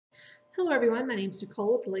Hello everyone, my name is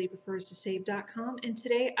Nicole with LadyPrefersToSave.com, and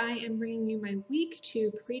today I am bringing you my week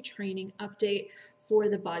 2 pre-training update for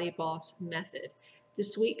the Body Boss method.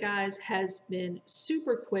 This week, guys, has been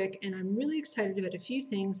super quick, and I'm really excited about a few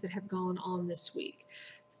things that have gone on this week.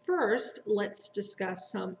 First, let's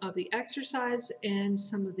discuss some of the exercise and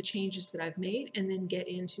some of the changes that I've made, and then get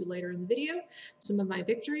into later in the video some of my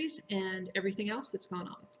victories and everything else that's gone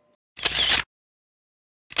on.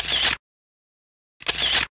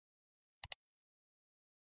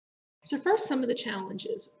 So first, some of the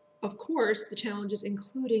challenges. Of course, the challenges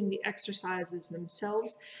including the exercises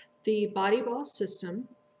themselves. The Body Boss system,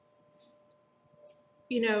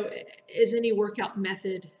 as any workout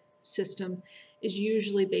method system, is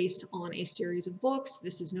usually based on a series of books.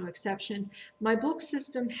 This is no exception. My book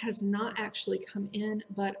system has not actually come in,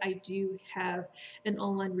 but I do have an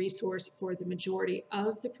online resource for the majority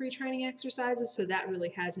of the pre-training exercises, so that really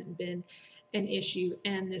hasn't been an issue.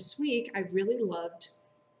 And this week, I've really loved,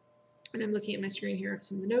 and I'm looking at my screen here of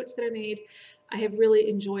some of the notes that I made. I have really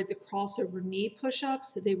enjoyed the crossover knee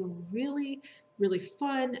push-ups. They were really, really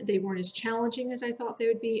fun. They weren't as challenging as I thought they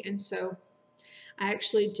would be, and so I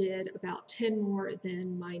actually did about 10 more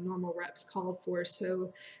than my normal reps called for.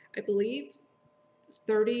 So I believe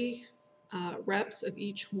 30 reps of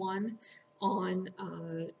each one on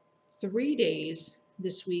 3 days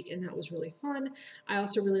this week, and that was really fun. I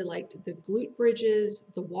also really liked the glute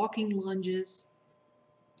bridges, the walking lunges,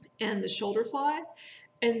 and the shoulder fly.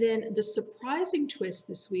 And then the surprising twist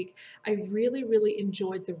this week, I really, really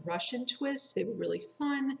enjoyed the Russian twists. They were really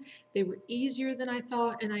fun. They were easier than I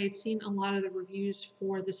thought, and I had seen a lot of the reviews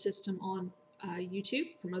for the system on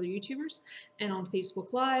YouTube from other YouTubers and on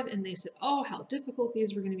Facebook Live, and they said, oh, how difficult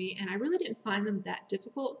these were going to be, and I really didn't find them that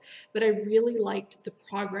difficult, but I really liked the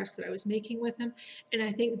progress that I was making with them, and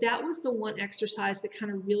I think that was the one exercise that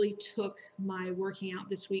kind of really took my working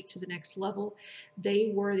out this week to the next level.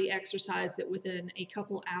 They were the exercise that within a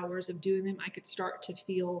couple hours of doing them, I could start to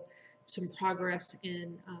feel some progress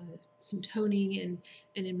in some toning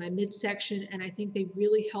and in my midsection, and I think they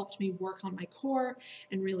really helped me work on my core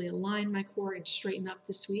and really align my core and straighten up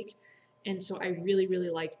this week, and so I really, really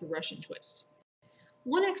liked the Russian twist.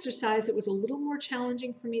 One exercise that was a little more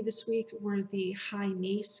challenging for me this week were the high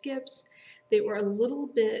knee skips. They were a little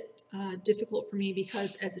bit difficult for me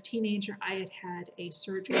because as a teenager I had had a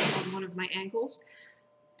surgery on one of my ankles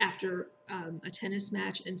after a tennis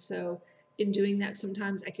match, and so in doing that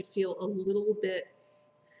sometimes I could feel a little bit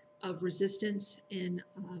of resistance in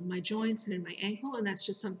my joints and in my ankle, and that's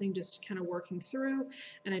just something just kind of working through,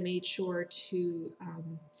 and I made sure to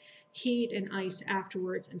heat and ice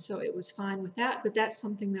afterwards, and so it was fine with that. But that's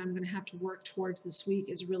something that I'm going to have to work towards this week,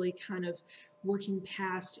 is really kind of working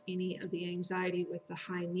past any of the anxiety with the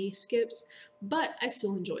high knee skips, but I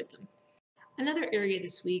still enjoyed them. Another area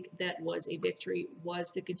this week that was a victory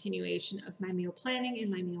was the continuation of my meal planning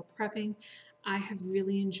and my meal prepping. I have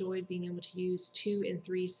really enjoyed being able to use 2 and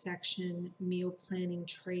 3 section meal planning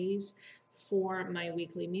trays for my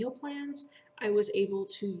weekly meal plans. I was able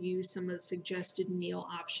to use some of the suggested meal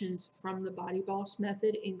options from the Body Boss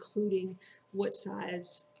method, including what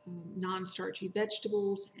size non-starchy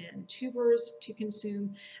vegetables and tubers to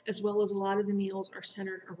consume, as well as a lot of the meals are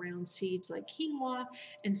centered around seeds like quinoa,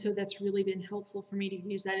 and so that's really been helpful for me to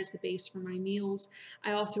use that as the base for my meals.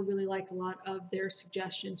 I also really like a lot of their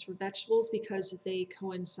suggestions for vegetables because they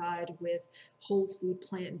coincide with whole food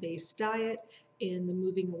plant-based diet in the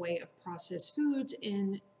moving away of processed foods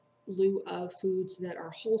in lieu of foods that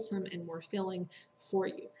are wholesome and more filling for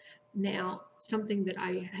you. Now, something that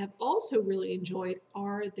I have also really enjoyed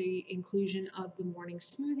are the inclusion of the morning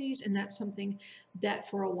smoothies, and that's something that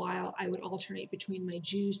for a while I would alternate between my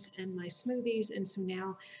juice and my smoothies, and so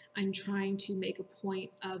now I'm trying to make a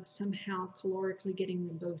point of somehow calorically getting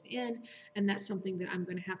them both in, and that's something that I'm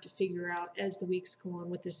going to have to figure out as the weeks go on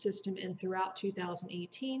with the system and throughout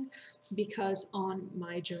 2018, because on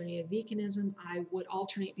my journey of veganism, I would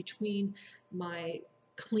alternate between my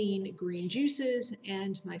clean green juices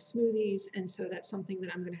and my smoothies, and so that's something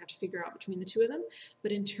that I'm going to have to figure out between the two of them.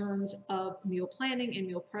 But in terms of meal planning and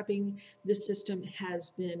meal prepping, this system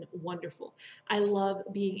has been wonderful. I love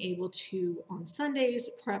being able to, on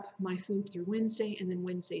Sundays, prep my food through Wednesday, and then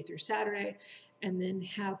Wednesday through Saturday, and then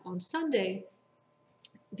have on Sunday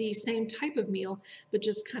the same type of meal, but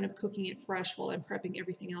just kind of cooking it fresh while I'm prepping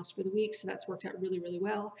everything else for the week. So that's worked out really, really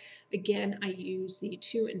well. Again, I use the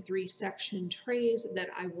 2 and 3 section trays that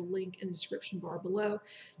I will link in the description bar below.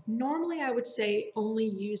 Normally, I would say only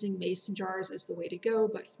using mason jars is the way to go,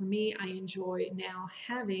 but for me, I enjoy now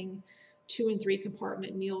having 2 and 3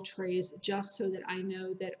 compartment meal trays just so that I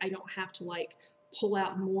know that I don't have to like pull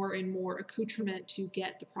out more and more accoutrement to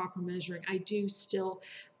get the proper measuring. I do still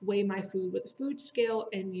weigh my food with a food scale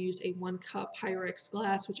and use a 1-cup Pyrex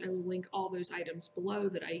glass, which I will link all those items below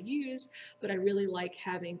that I use, but I really like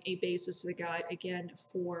having a basis of the guide, again,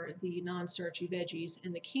 for the non-starchy veggies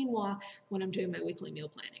and the quinoa when I'm doing my weekly meal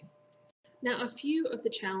planning. Now, a few of the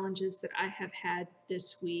challenges that I have had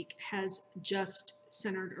this week has just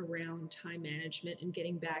centered around time management and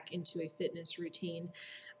getting back into a fitness routine.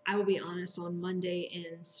 I will be honest, on Monday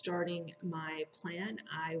in starting my plan,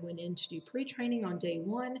 I went in to do pre-training on day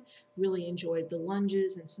 1, really enjoyed the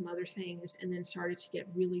lunges and some other things, and then started to get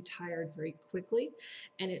really tired very quickly.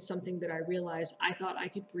 And it's something that I realized I thought I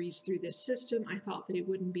could breeze through this system. I thought that it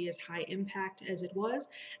wouldn't be as high impact as it was.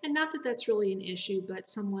 And not that that's really an issue, but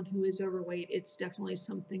someone who is overweight, it's definitely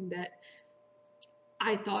something that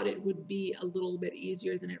I thought it would be a little bit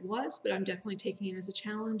easier than it was, but I'm definitely taking it as a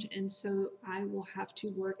challenge, and so I will have to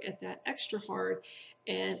work at that extra hard.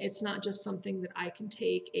 And it's not just something that I can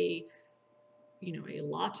take a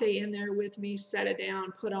latte in there with me, set it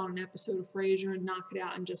down, put on an episode of Frasier and knock it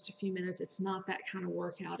out in just a few minutes. It's not that kind of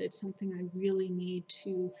workout. It's something I really need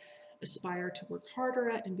to aspire to work harder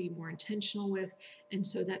at and be more intentional with, and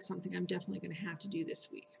so that's something I'm definitely going to have to do this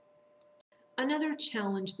week. Another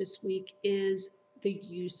challenge this week is the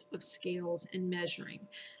use of scales and measuring.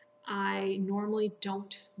 I normally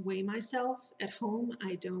don't weigh myself at home.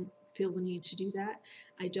 I don't feel the need to do that.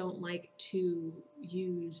 I don't like to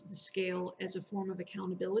use the scale as a form of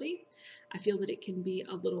accountability. I feel that it can be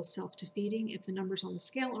a little self-defeating if the numbers on the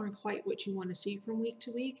scale aren't quite what you want to see from week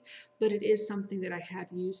to week, but it is something that I have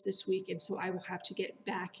used this week, and so I will have to get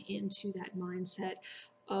back into that mindset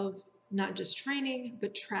of not just training,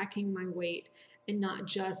 but tracking my weight, and not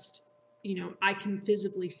just, I can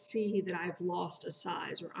visibly see that I've lost a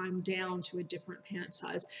size or I'm down to a different pant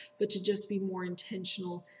size, but to just be more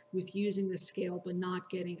intentional with using the scale, but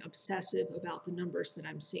not getting obsessive about the numbers that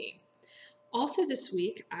I'm seeing. Also this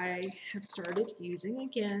week, I have started using,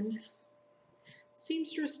 again,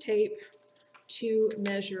 seamstress tape to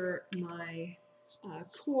measure my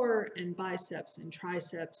core and biceps and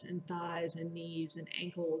triceps and thighs and knees and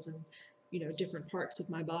ankles and different parts of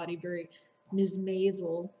my body, very Ms.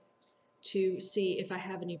 Maisel, to see if I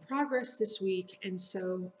have any progress this week. And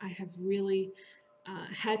so I have really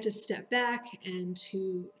had to step back and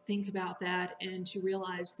to think about that, and to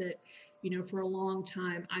realize that for a long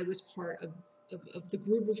time I was part of the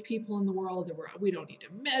group of people in the world that we don't need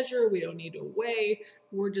to measure, we don't need to weigh,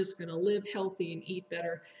 we're just going to live healthy and eat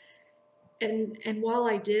better. And while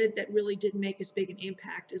I did, that really didn't make as big an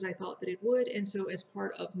impact as I thought that it would. And so as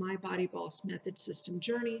part of my Body Boss method system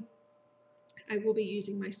journey, I will be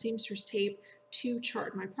using my seamstress tape to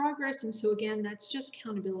chart my progress. And so again, that's just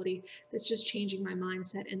accountability, that's just changing my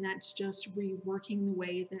mindset, and that's just reworking the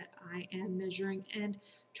way that I am measuring and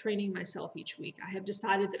training myself each week. I have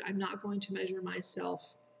decided that I'm not going to measure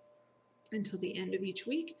myself until the end of each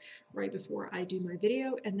week, right before I do my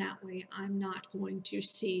video, and that way I'm not going to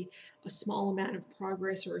see a small amount of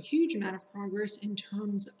progress or a huge amount of progress in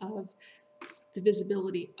terms of the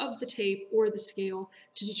visibility of the tape or the scale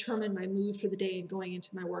to determine my mood for the day and going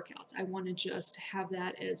into my workouts. I want to just have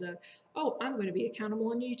that as I'm going to be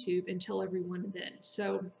accountable on YouTube and tell everyone then.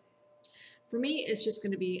 So for me, it's just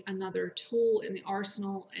going to be another tool in the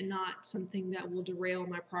arsenal and not something that will derail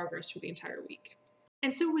my progress for the entire week.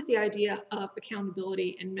 And so with the idea of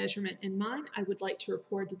accountability and measurement in mind, I would like to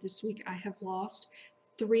report that this week I have lost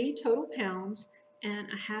 3 total pounds and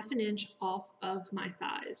a ½ an inch off of my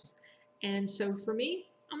thighs. And so for me,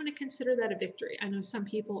 I'm going to consider that a victory. I know some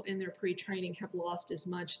people in their pre-training have lost as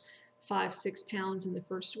much 5-6 pounds in the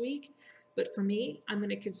first week, but for me, I'm going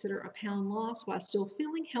to consider a pound loss while still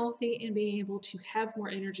feeling healthy and being able to have more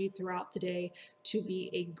energy throughout the day to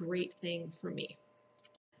be a great thing for me.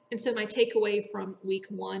 And so my takeaway from week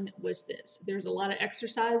 1 was this. There's a lot of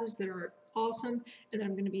exercises that are awesome and that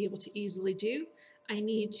I'm going to be able to easily do. I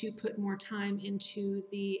need to put more time into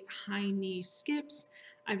the high knee skips.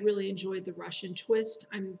 I've really enjoyed the Russian twist.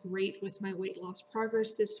 I'm great with my weight loss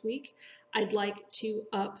progress this week. I'd like to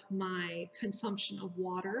up my consumption of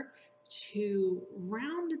water to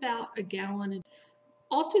round about a gallon.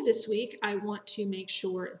 Also this week, I want to make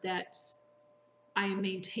sure that I am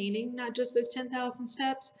maintaining not just those 10,000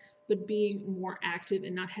 steps, but being more active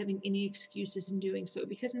and not having any excuses in doing so,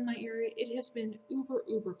 because in my area it has been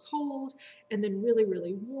uber cold and then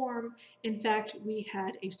really warm. In fact, we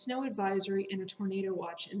had a snow advisory and a tornado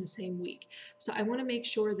watch in the same week. So I want to make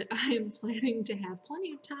sure that I am planning to have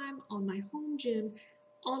plenty of time on my home gym,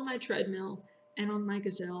 on my treadmill, and on my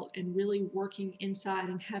Gazelle, and really working inside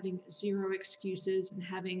and having zero excuses and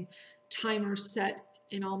having timers set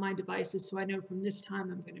in all my devices, so I know from this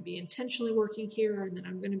time I'm going to be intentionally working here, and then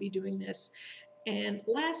I'm going to be doing this. And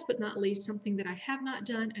last but not least, something that I have not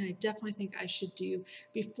done and I definitely think I should do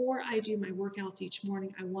before I do my workouts each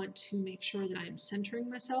morning, I want to make sure that I am centering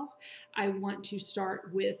myself. I want to start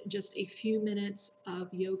with just a few minutes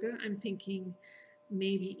of yoga. I'm thinking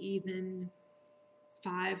maybe even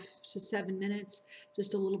 5 to 7 minutes,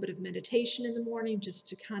 just a little bit of meditation in the morning, just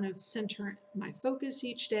to kind of center my focus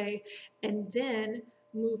each day, and then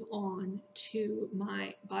move on to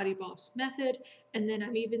my Body Boss method. And then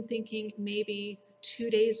I'm even thinking maybe 2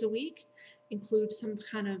 days a week, include some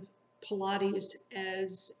kind of Pilates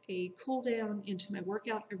as a cool down into my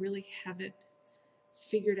workout. I really haven't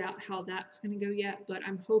figured out how that's going to go yet, but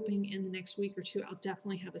I'm hoping in the next week or two I'll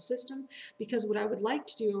definitely have a system, because what I would like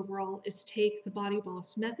to do overall is take the Body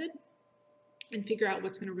Boss method and figure out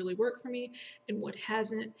what's going to really work for me and what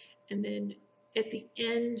hasn't, and then at the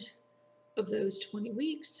end of those 20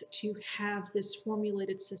 weeks to have this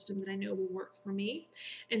formulated system that I know will work for me.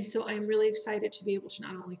 And so I'm really excited to be able to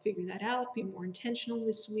not only figure that out, be more intentional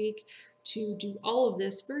this week, to do all of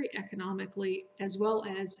this very economically, as well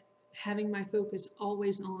as having my focus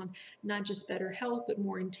always on not just better health, but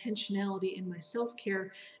more intentionality in my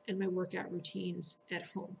self-care and my workout routines at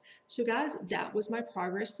home. So guys, that was my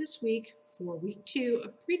progress this week for week 2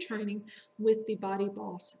 of pre-training with the Body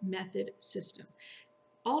Boss method system.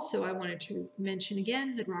 Also, I wanted to mention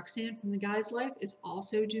again that Roxanne from The Guy's Life is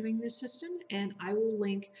also doing this system, and I will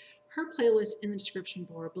link her playlist in the description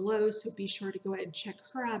bar below, so be sure to go ahead and check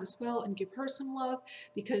her out as well and give her some love,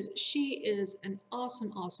 because she is an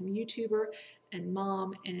awesome, awesome YouTuber and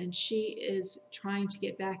mom, and she is trying to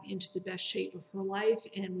get back into the best shape of her life,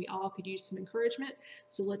 and we all could use some encouragement.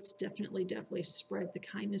 So let's definitely spread the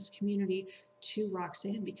kindness community to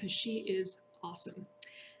Roxanne, because she is awesome.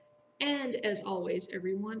 And as always,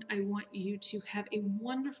 everyone, I want you to have a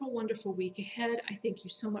wonderful, wonderful week ahead. I thank you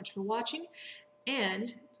so much for watching,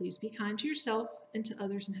 and please be kind to yourself and to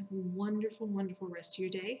others, and have a wonderful, wonderful rest of your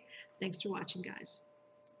day. Thanks for watching, guys.